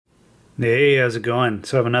Hey, how's it going?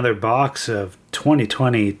 So I have another box of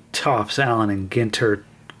 2020 Topps Allen Ginter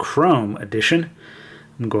Chrome edition.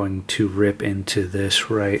 I'm going to rip into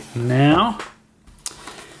this right now.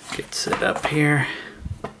 Get set up here.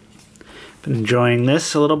 Been enjoying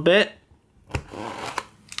this a little bit.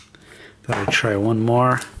 Thought I'd try one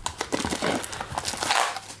more.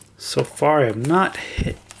 So far I have not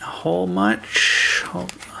hit a whole much.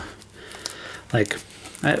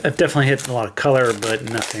 I've definitely hit a lot of color, but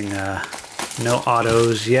nothing, no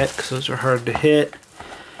autos yet, because those are hard to hit.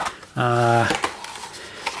 Yeah,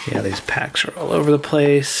 these packs are all over the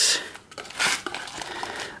place.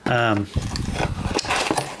 Did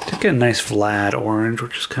get a nice Vlad orange,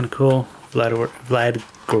 which is kind of cool. Vlad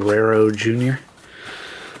Guerrero Jr.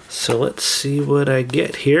 So let's see what I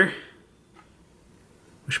get here.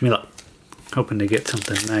 Wish me luck. Hoping to get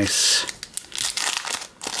something nice.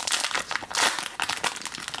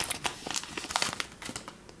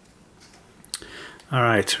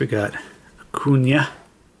 Alright, so we got Acuna,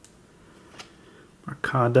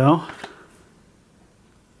 Mercado,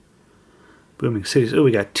 Booming Cities. Oh,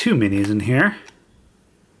 we got two minis in here.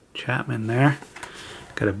 Chapman there.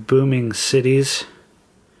 Got a Booming Cities,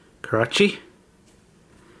 Karachi.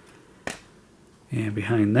 And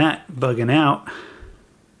behind that, bugging out,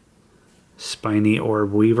 Spiny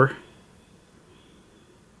Orb Weaver.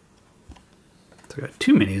 So I got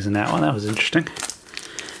two minis in that one. That was interesting.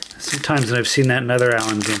 Sometimes when I've seen that in other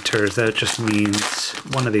Allen Ginters, that just means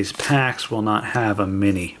one of these packs will not have a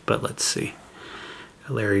mini. But let's see.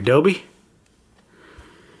 Larry Doby.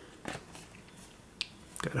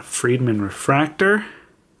 Got a Friedman Refractor.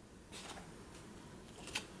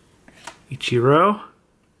 Ichiro.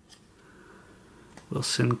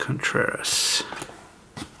 Wilson Contreras.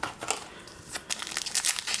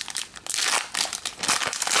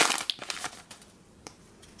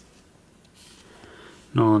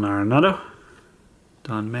 Nolan Arenado,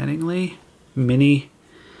 Don Mattingly, Mini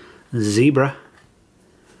Zebra,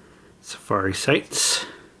 Safari Sights,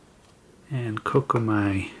 and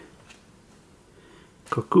Kokumai.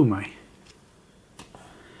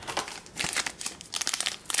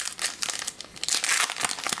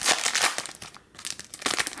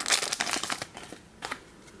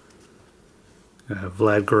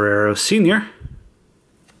 Vlad Guerrero Sr.,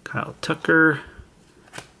 Kyle Tucker,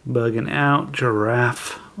 Bugging Out,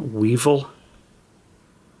 Giraffe, Weevil.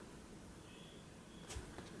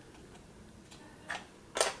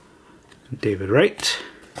 David Wright.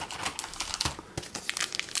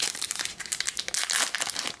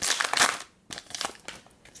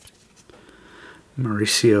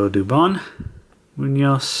 Mauricio Dubon.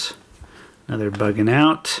 Munoz. Another Bugging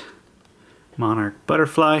Out. Monarch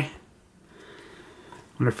Butterfly.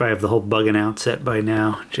 Wonder if I have the whole Bugging Out set by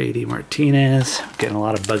now. JD Martinez. I'm getting a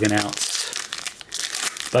lot of Bugging Outs.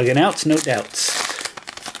 Bugging Outs, no doubts.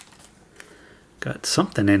 Got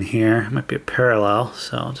something in here. Might be a parallel,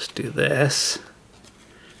 so I'll just do this.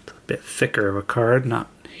 It's a bit thicker of a card. Not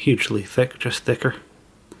hugely thick, just thicker.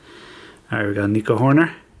 Alright, we got Nico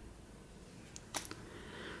Horner.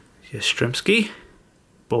 Yastrzemski.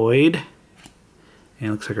 Boyd. And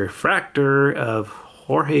it looks like a refractor of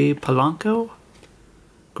Jorge Polanco.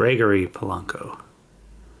 Gregory Polanco.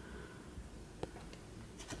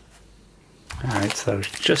 Alright, so that was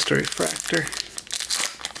just a refractor.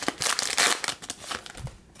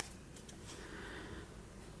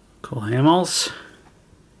 Cole Hamels.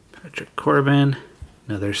 Patrick Corbin.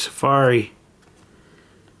 Another Safari.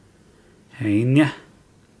 Hyena.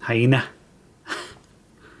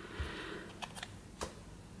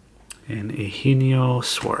 And Eugenio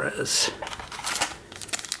Suarez.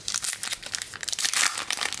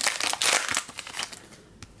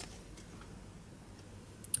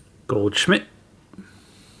 Goldschmidt,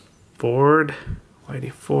 Ford, Whitey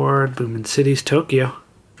Ford, Booming Cities, Tokyo.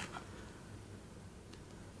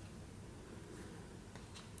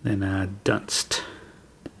 Then Dunst,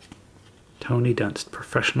 Tony Dunst,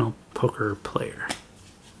 professional poker player.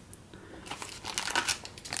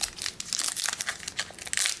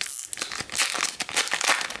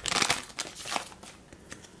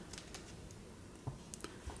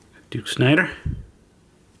 Duke Snyder,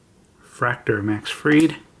 Refractor Max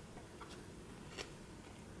Fried.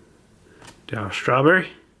 Darryl Strawberry,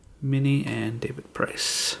 Mini, and David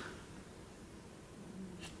Price.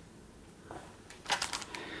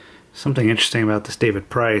 Something interesting about this David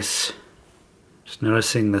Price, just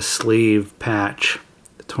noticing the sleeve patch.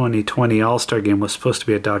 The 2020 All-Star Game was supposed to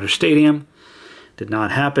be at Dodger Stadium. Did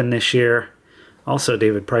not happen this year. Also,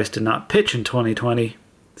 David Price did not pitch in 2020.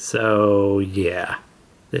 So, yeah,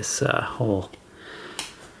 this whole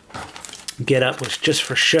get-up was just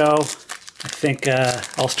for show. I think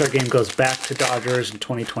All-Star Game goes back to Dodgers in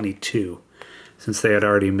 2022, since they had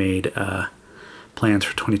already made plans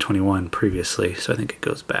for 2021 previously, so I think it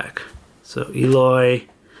goes back. So Eloy,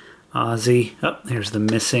 Ozzy. Oh, here's the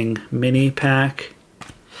missing mini pack,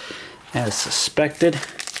 as suspected.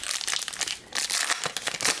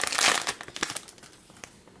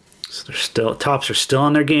 So they're still, Topps are still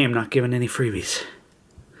on their game, not giving any freebies.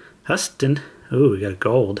 Huston. Ooh, we got a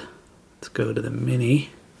gold. Let's go to the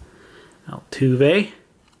mini. Altuve.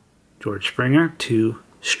 George Springer. 2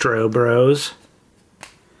 Strobros.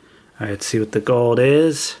 Alright, let's see what the gold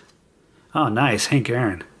is. Oh, nice. Hank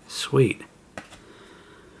Aaron. Sweet.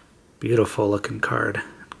 Beautiful looking card.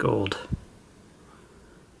 Gold.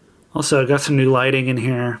 Also, I got some new lighting in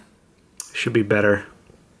here. Should be better.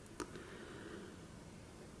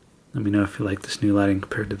 Let me know if you like this new lighting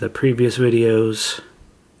compared to the previous videos.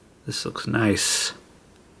 This looks nice.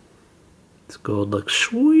 This gold looks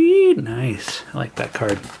sweet. Nice. I like that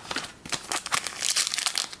card.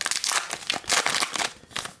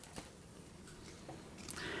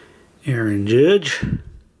 Aaron Judge.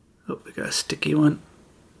 Oh, we got a sticky one.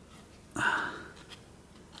 Looks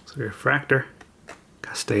like a refractor.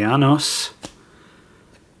 Castellanos.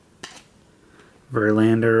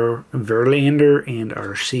 Verlander and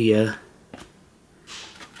Arcia.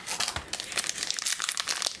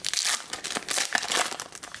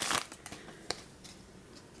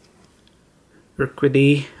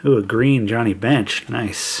 Urquidy. Ooh, a green Johnny Bench.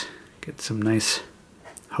 Nice. Get some nice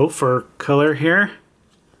HOFER color here.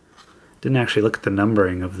 Didn't actually look at the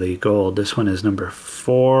numbering of the gold. This one is number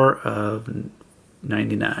 4 of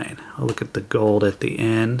 99. I'll look at the gold at the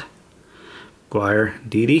end. Guire,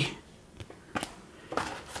 Didi.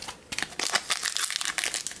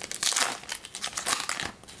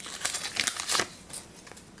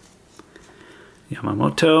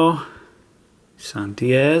 Yamamoto. San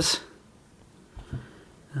Diaz.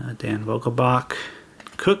 Dan Vogelbach.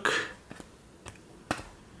 Cook.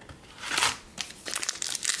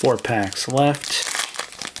 4 packs left.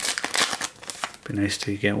 Be nice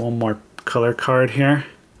to get one more color card here.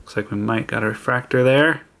 Looks like we might got a refractor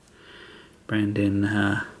there. Brandon,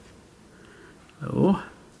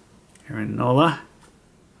 Aaron Nola,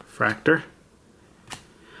 refractor.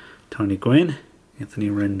 Tony Gwynn, Anthony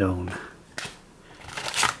Rendon.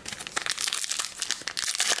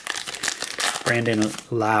 Brandon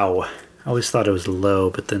Lau. I always thought it was Low,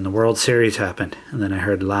 but then the World Series happened, and then I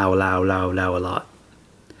heard Lau a lot.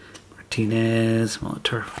 Martinez,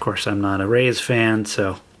 Molitor. Of course, I'm not a Rays fan,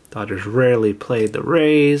 so Dodgers rarely played the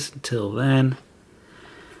Rays until then.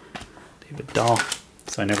 David Dahl.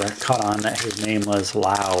 So I never caught on that his name was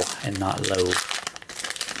Lau and not Low.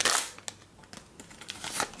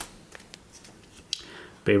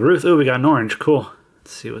 Babe Ruth. Oh, we got an orange. Cool.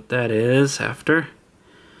 Let's see what that is after.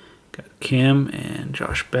 Got Kim and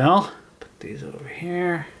Josh Bell. Put these over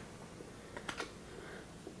here.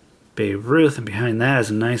 Babe Ruth, and behind that is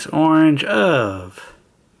a nice orange of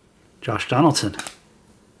Josh Donaldson.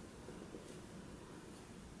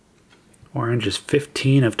 Orange is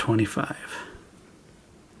 15 of 25.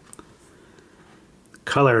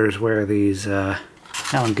 Colors where these Allen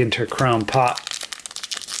Ginter Chrome pop.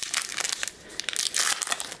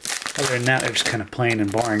 Other than that, they're just kind of plain and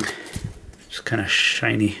boring. Just kind of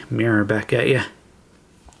shiny mirror back at you.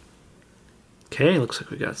 Okay, looks like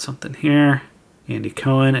we got something here. Andy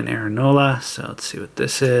Cohen and Aaron Nola. So let's see what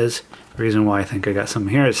this is. The reason why I think I got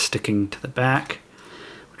something here is sticking to the back,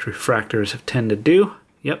 which refractors have tend to do.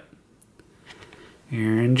 Yep.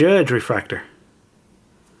 Aaron Judge refractor.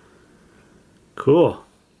 Cool.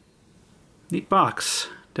 Neat box.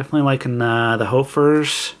 Definitely liking the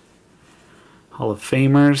HOFERs. Hall of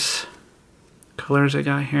Famers. Colors I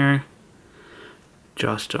got here.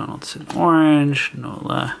 Josh Donaldson orange.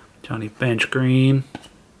 Nola. Johnny Bench green.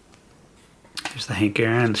 Here's the Hank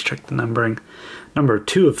Aaron. Let's check the numbering. Number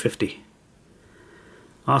 2 of 50.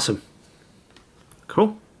 Awesome.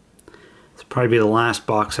 Cool. This will probably be the last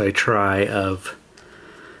box I try of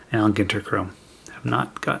Allen Ginter Chrome. I've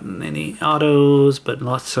not gotten any autos, but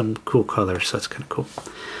some cool colors, so that's kind of cool.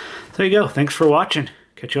 So there you go. Thanks for watching.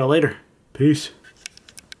 Catch y'all later. Peace.